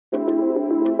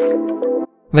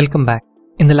Welcome back.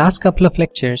 In the last couple of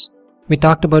lectures, we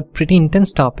talked about pretty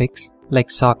intense topics like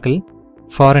SOCL,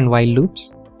 for and while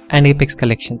loops, and Apex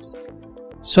collections.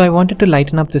 So I wanted to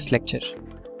lighten up this lecture.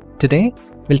 Today,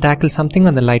 we'll tackle something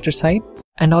on the lighter side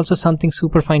and also something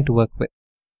super fine to work with.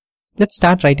 Let's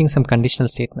start writing some conditional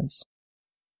statements.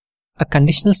 A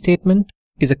conditional statement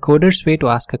is a coder's way to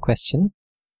ask a question,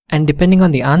 and depending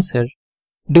on the answer,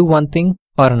 do one thing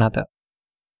or another.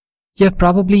 You have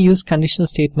probably used conditional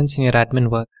statements in your admin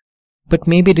work, but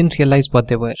maybe didn't realize what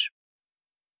they were.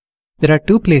 There are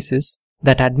two places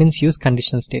that admins use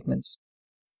conditional statements.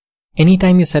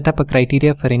 Anytime you set up a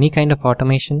criteria for any kind of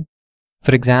automation,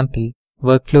 for example,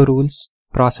 workflow rules,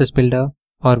 process builder,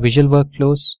 or visual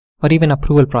workflows, or even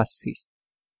approval processes.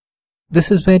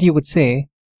 This is where you would say,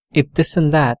 if this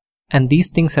and that, and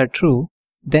these things are true,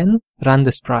 then run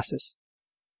this process.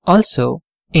 Also,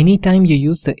 anytime you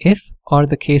use the if or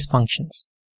the case functions.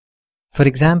 For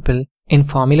example, in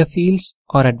formula fields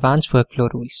or advanced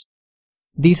workflow rules.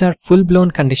 These are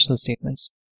full-blown conditional statements.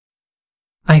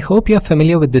 I hope you are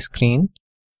familiar with this screen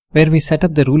where we set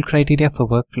up the rule criteria for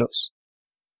workflows.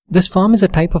 This form is a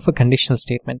type of a conditional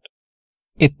statement.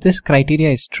 If this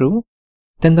criteria is true,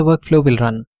 then the workflow will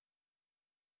run.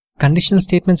 Conditional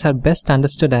statements are best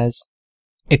understood as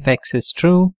if X is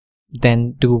true,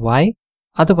 then do Y,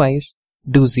 otherwise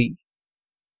do Z.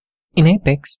 In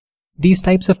Apex, these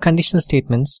types of conditional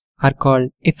statements are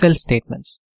called if-else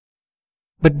statements.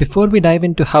 But before we dive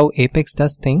into how Apex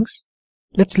does things,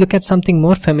 let's look at something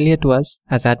more familiar to us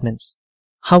as admins,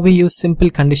 how we use simple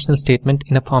conditional statement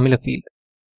in a formula field.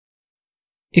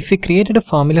 If we created a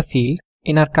formula field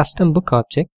in our custom book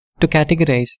object to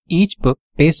categorize each book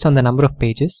based on the number of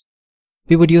pages,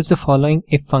 we would use the following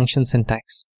if function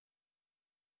syntax.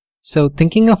 So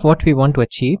thinking of what we want to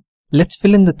achieve, let's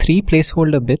fill in the three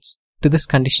placeholder bits to this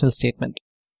conditional statement.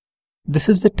 This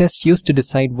is the test used to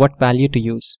decide what value to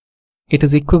use. It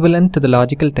is equivalent to the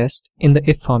logical test in the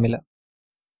if formula.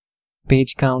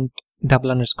 Page count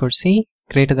 _c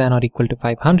greater than or equal to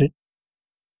 500.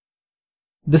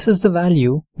 This is the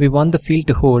value we want the field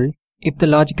to hold if the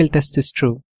logical test is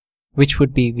true, which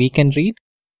would be we can read,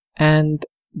 and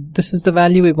this is the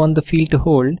value we want the field to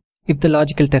hold if the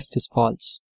logical test is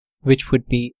false, which would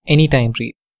be anytime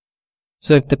read.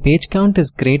 So if the page count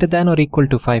is greater than or equal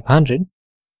to 500,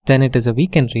 then it is a we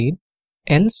can read,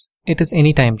 else it is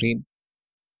anytime read.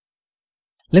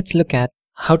 Let's look at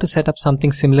how to set up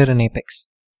something similar in Apex.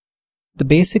 The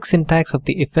basic syntax of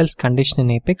the if-else condition in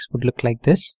Apex would look like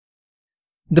this.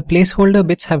 The placeholder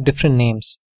bits have different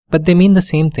names, but they mean the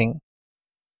same thing.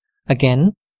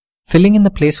 Again, filling in the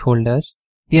placeholders,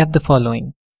 we have the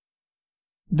following.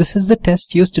 This is the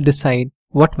test used to decide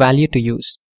what value to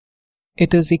use.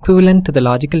 It is equivalent to the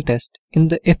logical test in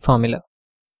the if formula.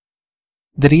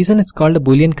 The reason it's called a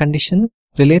Boolean condition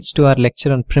relates to our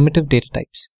lecture on primitive data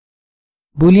types.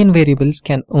 Boolean variables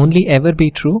can only ever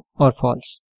be true or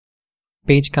false.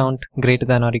 Page count greater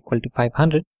than or equal to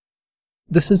 500.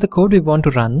 This is the code we want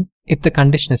to run if the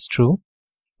condition is true.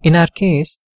 In our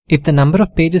case, if the number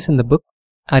of pages in the book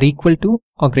are equal to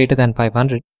or greater than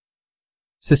 500.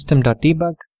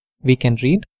 System.debug, we can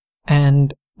read,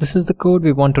 and this is the code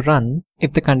we want to run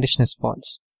if the condition is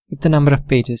false, if the number of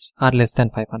pages are less than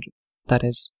 500. That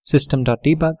is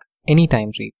system.debug,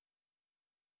 anytime read.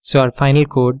 So our final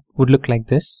code would look like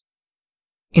this.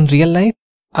 In real life,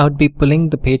 I would be pulling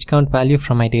the page count value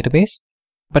from my database,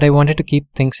 but I wanted to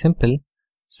keep things simple,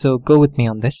 so go with me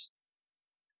on this.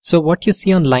 So what you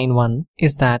see on line 1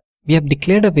 is that we have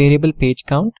declared a variable page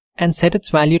count and set its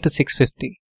value to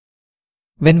 650.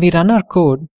 When we run our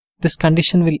code, this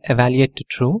condition will evaluate to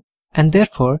true, and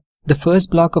therefore the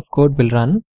first block of code will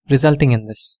run, resulting in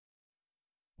this.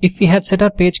 If we had set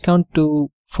our page count to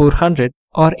 400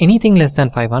 or anything less than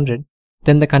 500,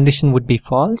 then the condition would be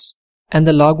false and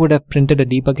the log would have printed a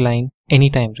debug line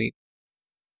anytime read.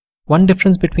 One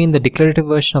difference between the declarative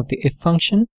version of the if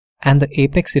function and the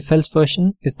Apex if-else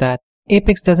version is that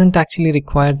Apex doesn't actually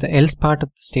require the else part of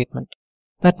the statement.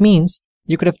 That means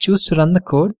you could have chosen to run the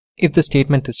code if the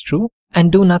statement is true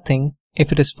and do nothing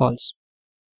if it is false.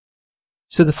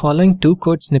 So the following two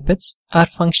code snippets are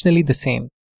functionally the same.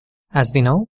 As we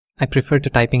know, I prefer to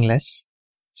typing less,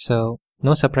 so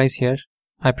no surprise here,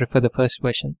 I prefer the first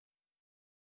version.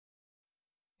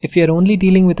 If we are only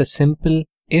dealing with a simple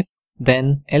if,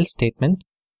 then, else statement,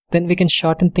 then we can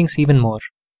shorten things even more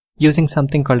using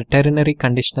something called a ternary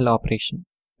conditional operation,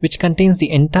 which contains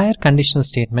the entire conditional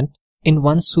statement in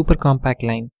one super compact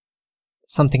line.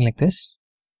 Something like this.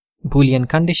 Boolean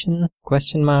condition,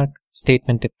 question mark,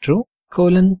 statement if true,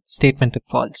 colon, statement if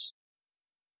false.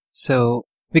 So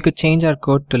we could change our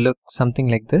code to look something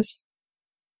like this.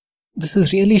 This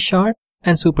is really short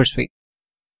and super sweet.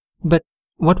 But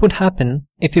what would happen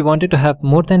if we wanted to have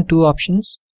more than 2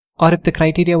 options, or if the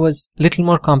criteria was little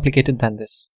more complicated than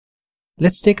this?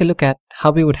 Let's take a look at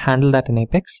how we would handle that in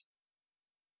Apex.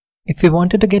 If we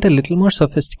wanted to get a little more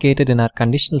sophisticated in our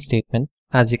conditional statement,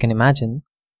 as you can imagine,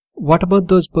 what about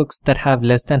those books that have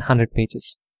less than 100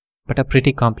 pages, but are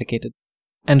pretty complicated,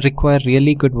 and require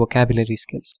really good vocabulary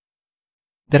skills?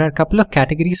 There are a couple of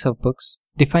categories of books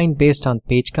defined based on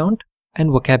page count and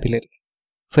vocabulary.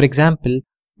 For example,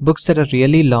 books that are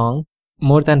really long,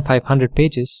 more than 500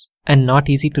 pages, and not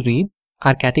easy to read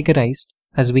are categorized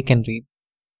as we can read.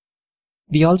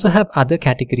 We also have other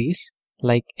categories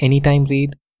like anytime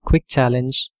read, quick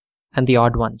challenge, and the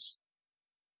odd ones.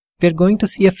 We are going to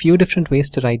see a few different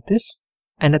ways to write this,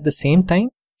 and at the same time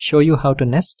show you how to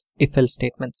nest if-else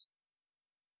statements.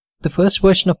 The first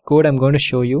version of code I'm going to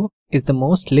show you is the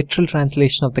most literal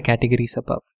translation of the categories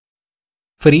above.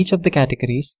 For each of the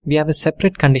categories, we have a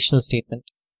separate conditional statement.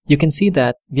 You can see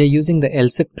that we are using the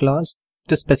else if clause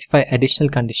to specify additional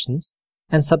conditions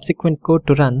and subsequent code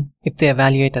to run if they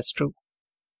evaluate as true.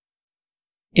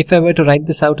 If I were to write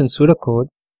this out in pseudocode,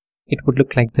 it would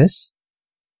look like this.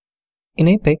 In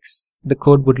Apex, the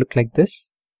code would look like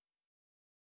this.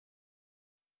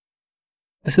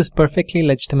 This is perfectly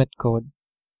legitimate code,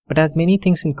 but as many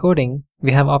things in coding,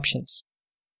 we have options.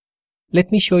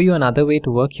 Let me show you another way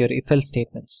to work your if-else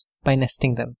statements by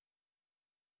nesting them.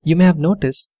 You may have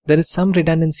noticed there is some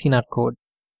redundancy in our code.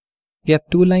 We have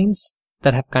 2 lines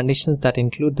that have conditions that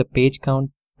include the page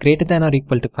count greater than or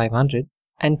equal to 500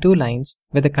 and 2 lines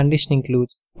where the condition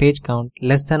includes page count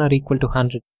less than or equal to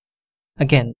 100.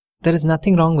 Again, there is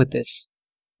nothing wrong with this,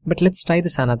 but let's try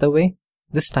this another way,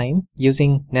 this time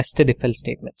using nested if-else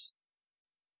statements.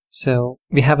 So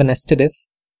we have a nested if.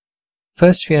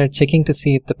 First we are checking to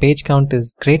see if the page count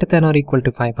is greater than or equal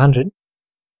to 500.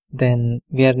 Then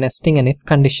we are nesting an if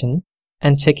condition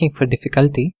and checking for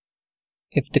difficulty.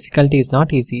 If difficulty is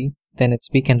not easy, then it's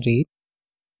we can read.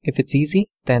 If it's easy,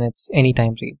 then it's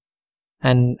anytime read.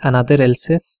 And another else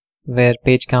if where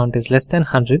page count is less than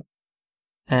 100,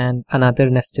 and another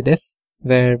nested if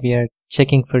where we are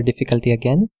checking for difficulty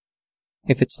again.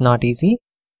 If it's not easy,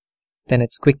 then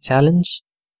it's quick challenge.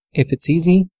 If it's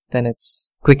easy, then it's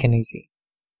quick and easy.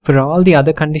 For all the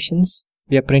other conditions,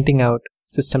 we are printing out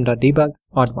system.debug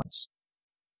odd ones.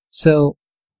 So,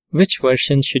 which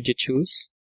version should you choose?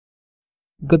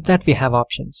 Good that we have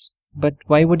options, but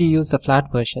why would you use the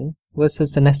flat version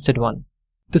versus the nested one?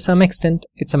 To some extent,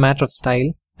 it's a matter of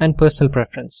style and personal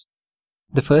preference.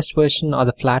 The first version or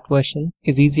the flat version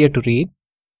is easier to read,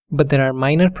 but there are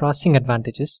minor processing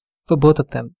advantages for both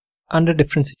of them under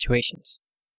different situations.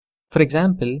 For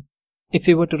example, if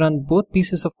we were to run both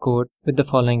pieces of code with the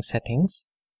following settings,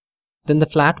 then the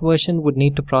flat version would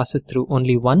need to process through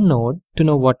only one node to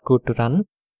know what code to run.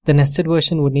 The nested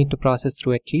version would need to process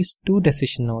through at least 2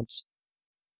 decision nodes.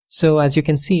 So as you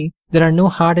can see, there are no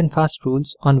hard and fast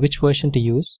rules on which version to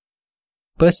use.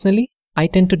 Personally, I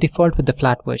tend to default with the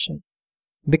flat version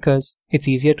because it's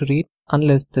easier to read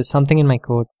unless there's something in my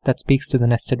code that speaks to the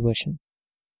nested version.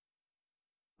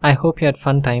 I hope you had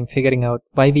fun time figuring out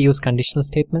why we use conditional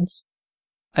statements.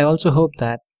 I also hope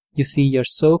that you see you're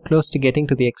so close to getting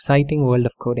to the exciting world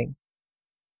of coding.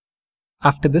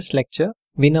 After this lecture,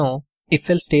 we know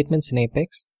if-else statements in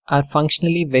Apex are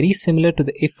functionally very similar to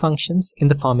the if functions in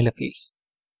the formula fields.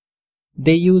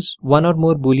 They use one or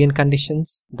more Boolean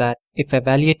conditions that, if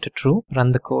evaluate to true,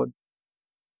 run the code.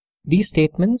 These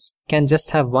statements can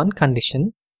just have one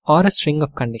condition or a string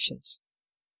of conditions.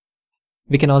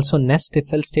 We can also nest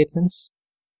if-else statements,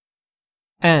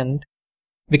 and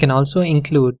we can also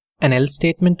include an else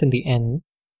statement in the end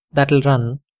that will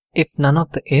run if none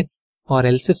of the if or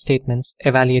else if statements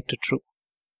evaluate to true.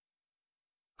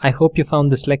 I hope you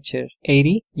found this lecture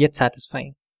airy yet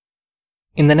satisfying.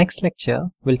 In the next lecture,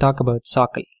 we'll talk about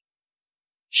SOCL,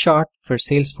 short for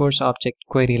Salesforce Object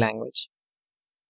Query Language.